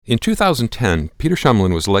In 2010, Peter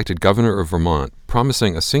Shumlin was elected governor of Vermont,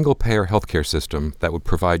 promising a single-payer healthcare system that would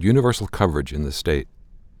provide universal coverage in the state.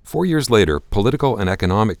 4 years later, political and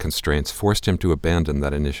economic constraints forced him to abandon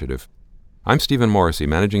that initiative. I'm Stephen Morrissey,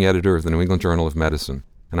 managing editor of the New England Journal of Medicine,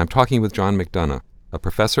 and I'm talking with John McDonough, a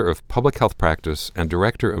professor of public health practice and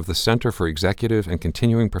director of the Center for Executive and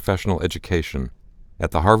Continuing Professional Education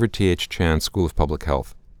at the Harvard T.H. Chan School of Public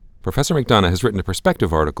Health. Professor McDonough has written a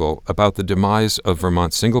perspective article about the demise of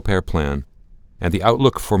Vermont's single-payer plan and the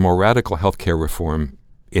outlook for more radical healthcare reform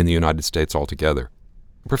in the United States altogether.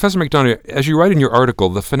 Professor McDonough, as you write in your article,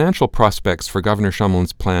 the financial prospects for Governor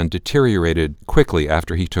Shumlin's plan deteriorated quickly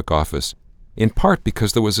after he took office, in part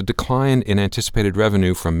because there was a decline in anticipated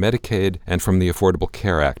revenue from Medicaid and from the Affordable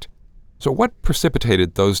Care Act. So what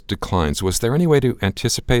precipitated those declines? Was there any way to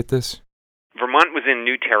anticipate this? Vermont was in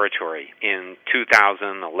new territory in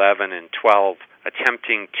 2011 and 12,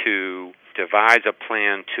 attempting to devise a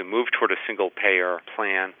plan to move toward a single-payer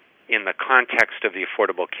plan in the context of the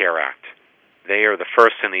Affordable Care Act. They are the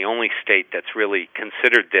first and the only state that's really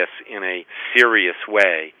considered this in a serious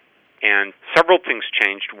way. And several things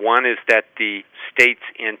changed. One is that the state's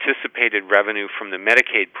anticipated revenue from the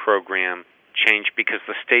Medicaid program changed because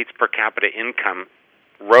the state's per capita income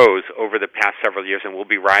rose over the past several years and will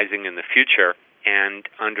be rising in the future. And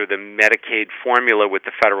under the Medicaid formula with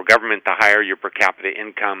the federal government, the higher your per capita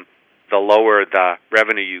income, the lower the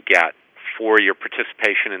revenue you get for your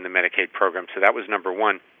participation in the Medicaid program. So that was number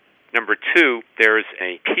one. Number two, there's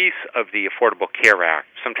a piece of the Affordable Care Act,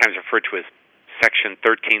 sometimes referred to as Section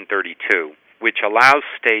 1332, which allows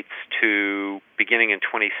states to, beginning in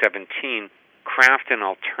 2017, craft an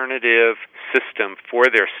alternative system for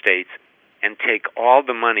their states and take all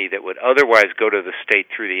the money that would otherwise go to the state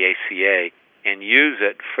through the ACA and use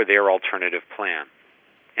it for their alternative plan.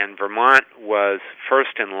 And Vermont was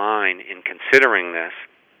first in line in considering this.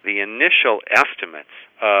 The initial estimates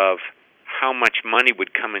of how much money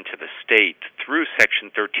would come into the state through Section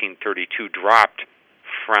 1332 dropped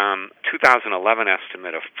from 2011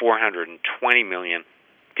 estimate of $420 million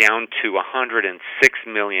down to $106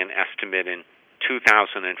 million estimate in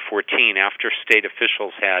 2014 after state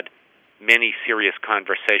officials had many serious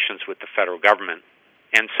conversations with the federal government.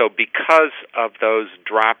 And so because of those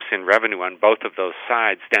drops in revenue on both of those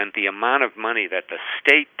sides, then the amount of money that the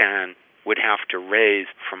state then would have to raise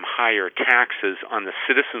from higher taxes on the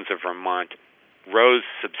citizens of Vermont rose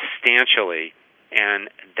substantially,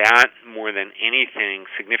 and that, more than anything,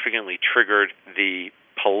 significantly triggered the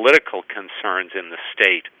political concerns in the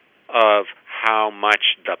state of how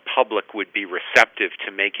much the public would be receptive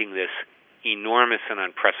to making this enormous and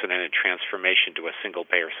unprecedented transformation to a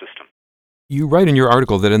single-payer system. You write in your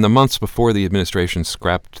article that in the months before the administration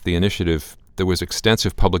scrapped the initiative, there was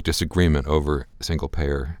extensive public disagreement over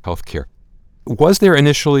single-payer health care. Was there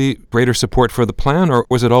initially greater support for the plan, or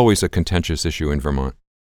was it always a contentious issue in Vermont?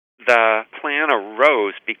 The plan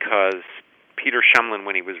arose because Peter Shumlin,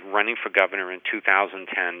 when he was running for governor in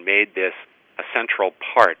 2010, made this a central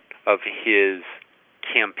part of his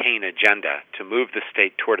campaign agenda to move the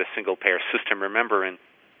state toward a single-payer system. Remember, in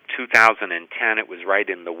 2010, it was right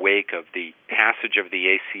in the wake of the passage of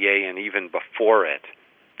the ACA and even before it.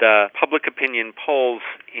 The public opinion polls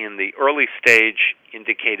in the early stage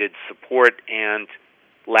indicated support and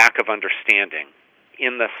lack of understanding.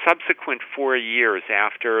 In the subsequent 4 years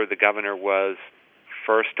after the governor was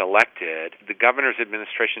first elected, the governor's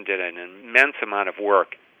administration did an immense amount of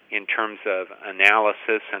work in terms of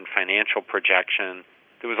analysis and financial projection.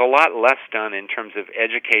 There was a lot less done in terms of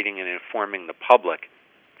educating and informing the public.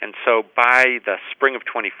 And so by the spring of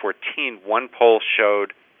 2014, one poll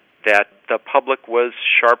showed that the public was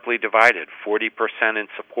sharply divided, 40% in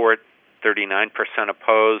support, 39%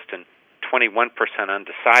 opposed, and 21%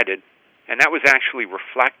 undecided. And that was actually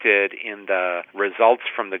reflected in the results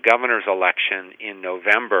from the governor's election in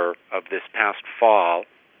November of this past fall,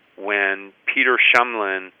 when Peter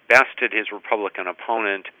Shumlin bested his Republican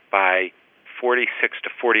opponent by 46 to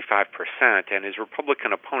 45%, and his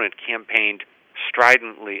Republican opponent campaigned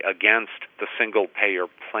stridently against the single-payer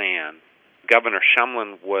plan. Governor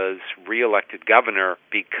Shumlin was reelected governor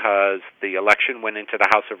because the election went into the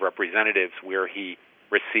House of Representatives, where he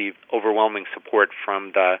received overwhelming support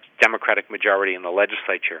from the Democratic majority in the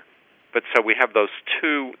legislature. But so we have those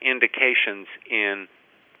two indications in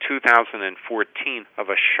 2014 of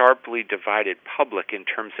a sharply divided public in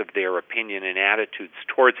terms of their opinion and attitudes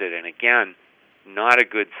towards it. And again, not a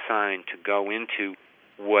good sign to go into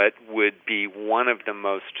what would be one of the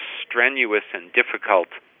most strenuous and difficult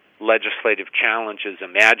legislative challenges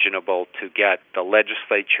imaginable to get the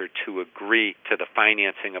legislature to agree to the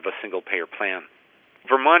financing of a single-payer plan.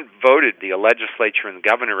 Vermont voted, the legislature and the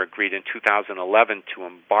governor agreed in 2011 to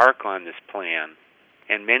embark on this plan,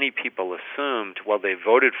 and many people assumed, well, they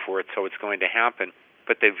voted for it, so it's going to happen.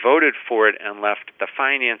 But they voted for it and left the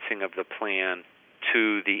financing of the plan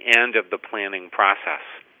to the end of the planning process.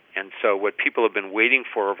 And so what people have been waiting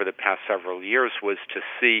for over the past several years was to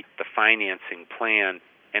see the financing plan,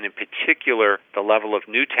 and in particular, the level of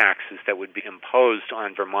new taxes that would be imposed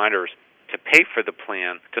on Vermonters to pay for the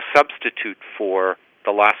plan to substitute for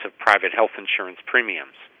the loss of private health insurance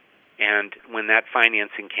premiums. And when that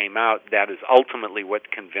financing came out, that is ultimately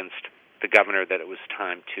what convinced the governor that it was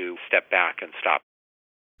time to step back and stop.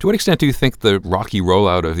 To what extent do you think the rocky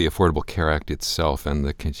rollout of the Affordable Care Act itself and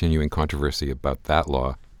the continuing controversy about that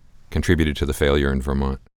law contributed to the failure in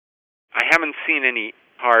Vermont? I haven't seen any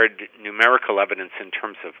hard numerical evidence in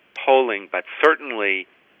terms of polling, but certainly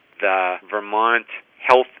the Vermont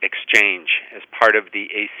Health Exchange, as part of the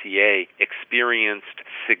ACA, experienced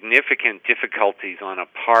significant difficulties on a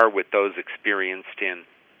par with those experienced in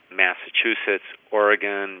Massachusetts,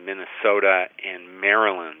 Oregon, Minnesota, and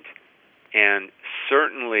Maryland. And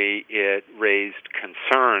certainly it raised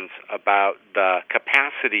concerns about the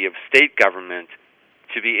capacity of state government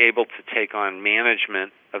to be able to take on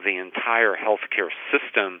management of the entire healthcare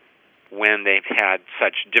system when they've had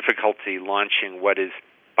such difficulty launching what is,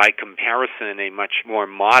 by comparison, a much more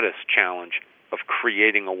modest challenge of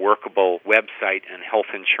creating a workable website and health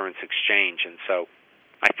insurance exchange. And so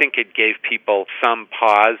I think it gave people some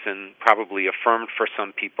pause and probably affirmed for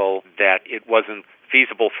some people that it wasn't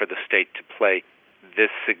feasible for the state to play this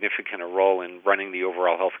significant a role in running the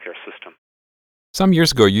overall healthcare system. Some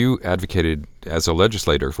years ago, you advocated as a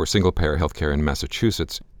legislator for single-payer healthcare in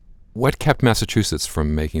Massachusetts. What kept Massachusetts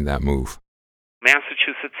from making that move?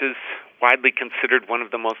 Massachusetts is widely considered one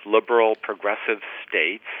of the most liberal, progressive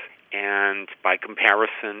states, and by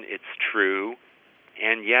comparison, it's true.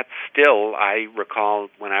 And yet still, I recall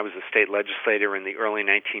when I was a state legislator in the early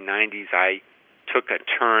 1990s, I took a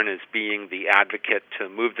turn as being the advocate to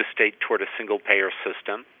move the state toward a single-payer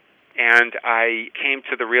system. And I came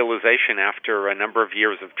to the realization after a number of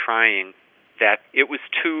years of trying that it was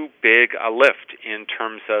too big a lift in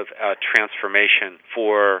terms of a transformation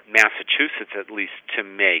for Massachusetts, at least, to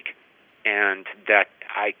make, and that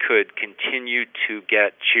I could continue to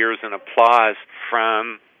get cheers and applause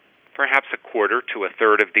from perhaps a quarter to a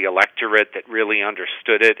third of the electorate that really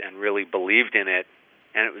understood it and really believed in it.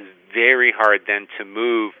 And it was very hard then to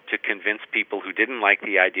move to convince people who didn't like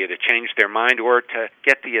the idea to change their mind, or to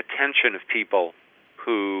get the attention of people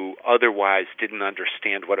who otherwise didn't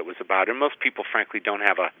understand what it was about. And most people, frankly, don't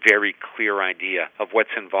have a very clear idea of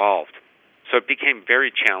what's involved. So it became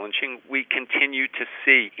very challenging. We continue to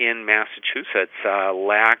see in Massachusetts a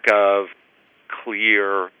lack of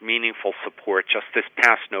clear, meaningful support. Just this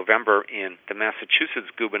past November in the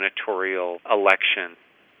Massachusetts gubernatorial election,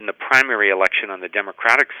 in the primary election on the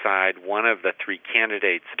Democratic side, one of the three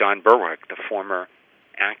candidates, Don Berwick, the former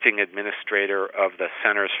acting administrator of the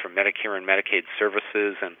Centers for Medicare and Medicaid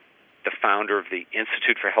Services and the founder of the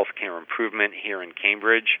Institute for Healthcare Improvement here in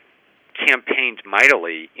Cambridge, campaigned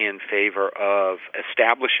mightily in favor of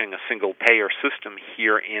establishing a single-payer system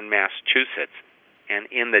here in Massachusetts. And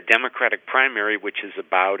in the Democratic primary, which is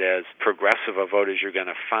about as progressive a vote as you're going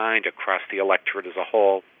to find across the electorate as a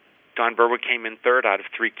whole, Don Berwick came in third out of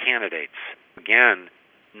three candidates. Again,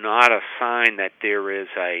 not a sign that there is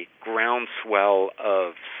a groundswell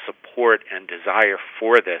of support and desire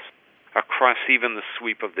for this across even the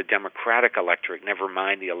sweep of the Democratic electorate, never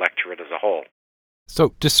mind the electorate as a whole.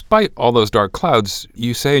 So despite all those dark clouds,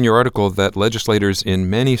 you say in your article that legislators in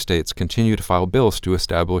many states continue to file bills to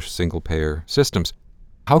establish single-payer systems.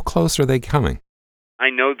 How close are they coming? I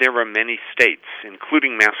know there are many states,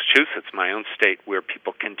 including Massachusetts, my own state, where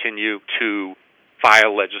people continue to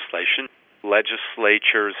file legislation.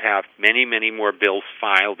 Legislatures have many, many more bills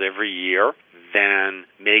filed every year than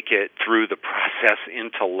make it through the process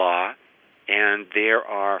into law. And there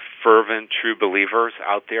are fervent, true believers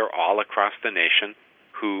out there all across the nation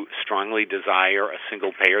who strongly desire a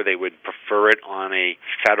single payer. They would prefer it on a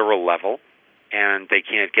federal level. And they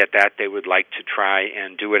can't get that. They would like to try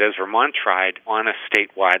and do it as Vermont tried on a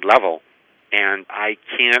statewide level. And I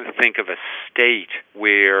can't think of a state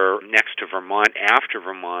where next to Vermont, after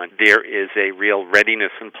Vermont, there is a real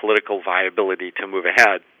readiness and political viability to move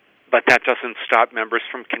ahead. But that doesn't stop members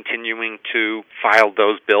from continuing to file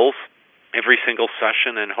those bills every single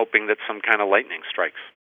session and hoping that some kind of lightning strikes.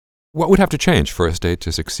 What would have to change for a state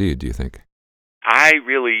to succeed, do you think? I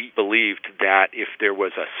really believed that if there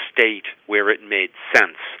was a state where it made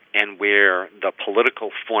sense and where the political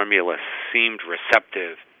formula seemed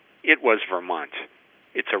receptive, it was Vermont.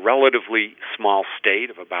 It's a relatively small state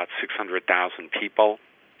of about 600,000 people.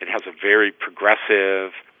 It has a very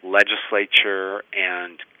progressive legislature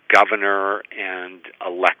and governor and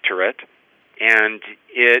electorate, and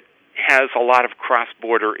it has a lot of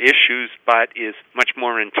cross-border issues, but is much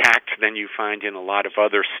more intact than you find in a lot of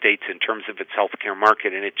other states in terms of its healthcare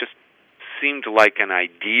market, and it just seemed like an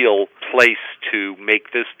ideal place to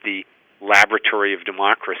make this the laboratory of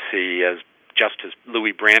democracy, as Justice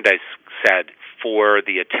Louis Brandeis said, for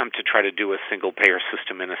the attempt to try to do a single-payer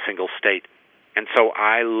system in a single state. And so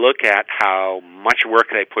I look at how much work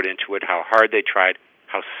they put into it, how hard they tried,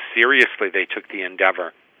 how seriously they took the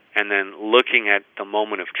endeavor, and then looking at the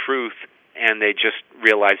moment of truth, and they just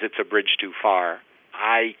realize it's a bridge too far.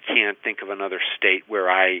 I can't think of another state where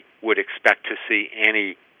I would expect to see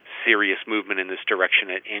any serious movement in this direction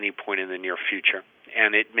at any point in the near future.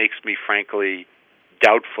 And it makes me, frankly,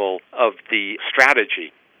 doubtful of the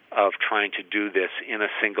strategy of trying to do this in a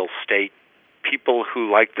single state. People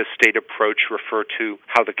who like the state approach refer to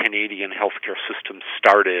how the Canadian healthcare system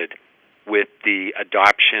started with the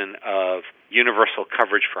adoption of universal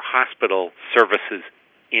coverage for hospital services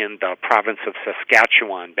in the province of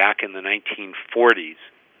Saskatchewan back in the 1940s.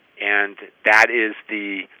 And that is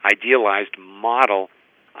the idealized model.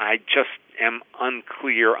 I just am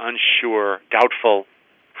unclear, unsure, doubtful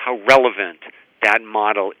how relevant that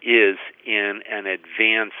model is in an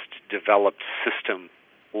advanced, developed system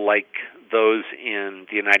like those in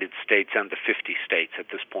the United States and the 50 states at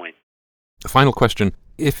this point. A final question.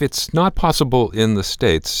 If it's not possible in the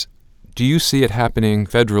states, do you see it happening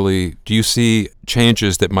federally? Do you see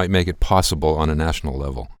changes that might make it possible on a national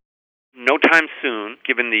level? No time soon,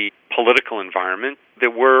 given the political environment.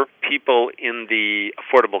 There were people in the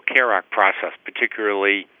Affordable Care Act process,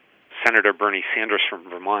 particularly Senator Bernie Sanders from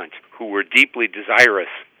Vermont, who were deeply desirous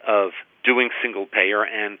of doing single payer,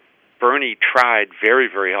 and Bernie tried very,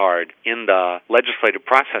 very hard in the legislative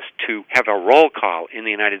process to have a roll call in the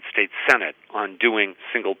United States Senate on doing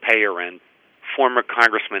single payer, and former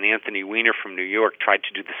Congressman Anthony Weiner from New York tried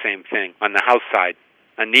to do the same thing on the House side.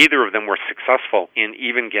 And neither of them were successful in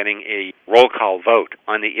even getting a roll call vote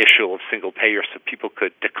on the issue of single payer so people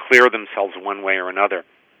could declare themselves one way or another.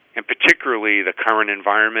 And particularly the current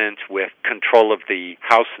environment with control of the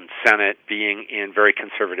House and Senate being in very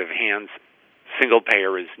conservative hands, single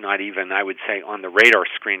payer is not even, I would say, on the radar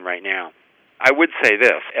screen right now. I would say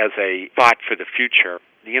this as a thought for the future.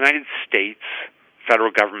 The United States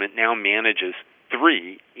federal government now manages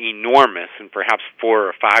 3 enormous, and perhaps 4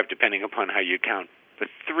 or 5 depending upon how you count, but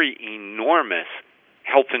 3 enormous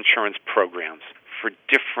health insurance programs for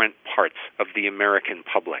different parts of the American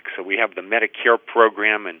public. So we have the Medicare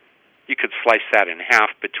program, and you could slice that in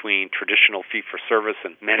half between traditional fee-for-service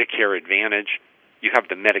and Medicare Advantage. You have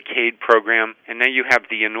the Medicaid program, and now you have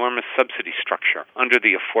the enormous subsidy structure under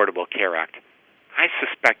the Affordable Care Act. I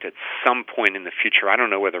suspect at some point in the future, I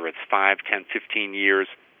don't know whether it's 5, 10, 15 years,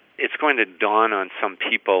 it's going to dawn on some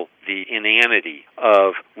people the inanity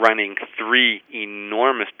of running 3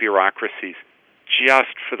 enormous bureaucracies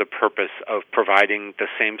just for the purpose of providing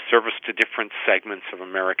the same service to different segments of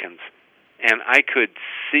Americans. And I could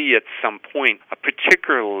see at some point,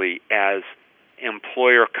 particularly as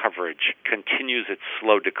employer coverage continues its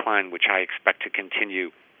slow decline, which I expect to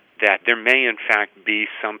continue, that there may in fact be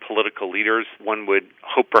some political leaders, one would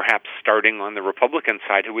hope perhaps starting on the Republican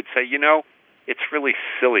side, who would say, it's really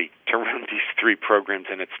silly to run these 3 programs,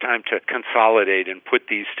 and it's time to consolidate and put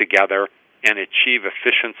these together and achieve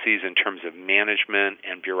efficiencies in terms of management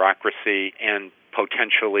and bureaucracy and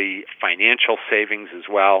potentially financial savings as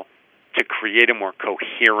well to create a more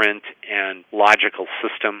coherent and logical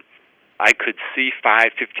system. I could see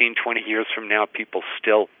 5, 15, 20 years from now people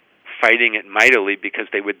still fighting it mightily because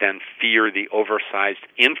they would then fear the oversized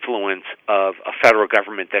influence of a federal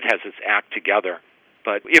government that has its act together.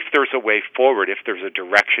 But if there's a way forward, if there's a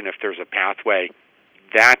direction, if there's a pathway,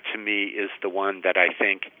 that to me is the one that I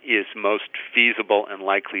think is most feasible and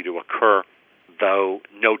likely to occur, though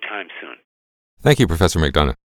no time soon. Thank you, Professor McDonough.